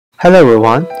Hello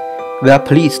everyone, we are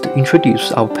pleased to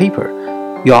introduce our paper,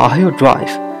 Your Drive,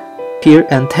 Peer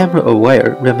and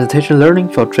Temporal-Aware Representation Learning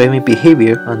for Driving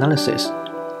Behavior Analysis.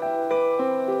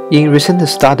 In recent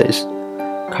studies,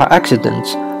 car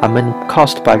accidents are mainly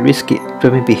caused by risky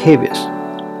driving behaviors.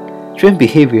 Driving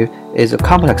behavior is a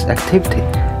complex activity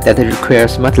that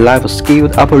requires multi-level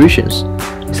skilled operations,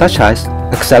 such as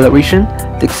acceleration,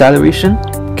 deceleration,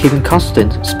 keeping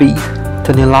constant speed,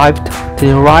 turning left,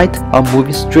 turning right, or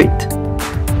moving straight.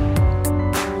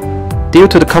 Due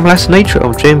to the complex nature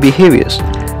of driving behaviors,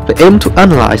 we aim to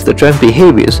analyze the driving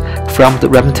behaviors from the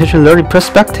representation learning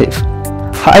perspective.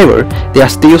 However, there are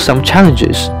still some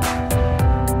challenges.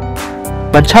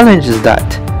 One challenge is that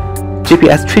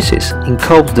GPS traces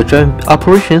encode the driving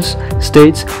operations,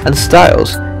 states, and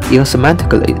styles in a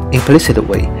semantically implicit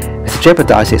way, which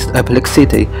jeopardizes the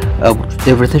applicability of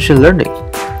representation learning.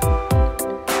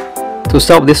 To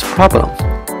solve this problem,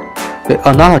 we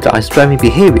analogize driving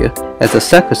behavior as a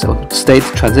sequence of state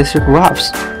transition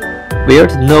graphs, where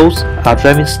the nodes are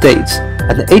driving states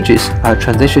and the edges are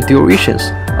transition durations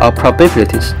or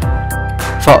probabilities.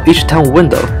 For each time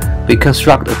window, we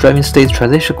construct a driving state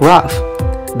transition graph.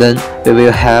 Then we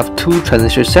will have two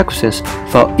transition sequences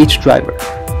for each driver.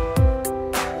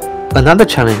 Another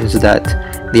challenge is that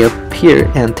there are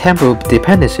peer and temporal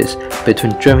dependencies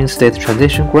between driving state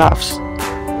transition graphs.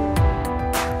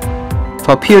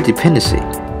 For peer dependency,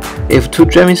 if two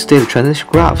driving state transition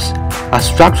graphs are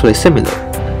structurally similar,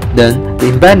 then the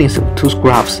embeddings of two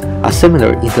graphs are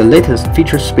similar in the latest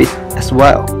feature space as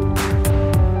well.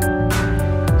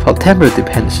 For temporal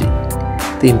dependency,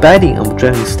 the embedding of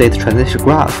driving state transition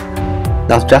graph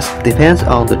not just depends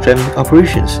on the driving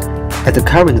operations at the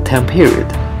current time period,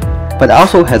 but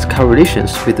also has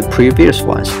correlations with the previous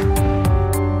ones.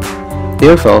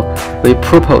 Therefore, we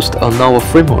proposed a novel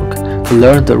framework to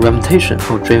learn the representation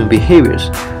of driving behaviors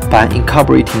by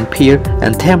incorporating peer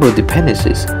and temporal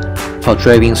dependencies for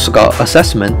driving score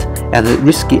assessment and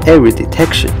risky area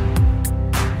detection.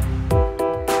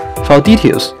 For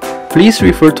details, please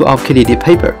refer to our KDD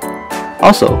paper.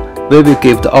 Also, we will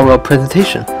give the oral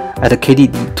presentation at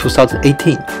KDD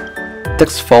 2018.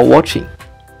 Thanks for watching.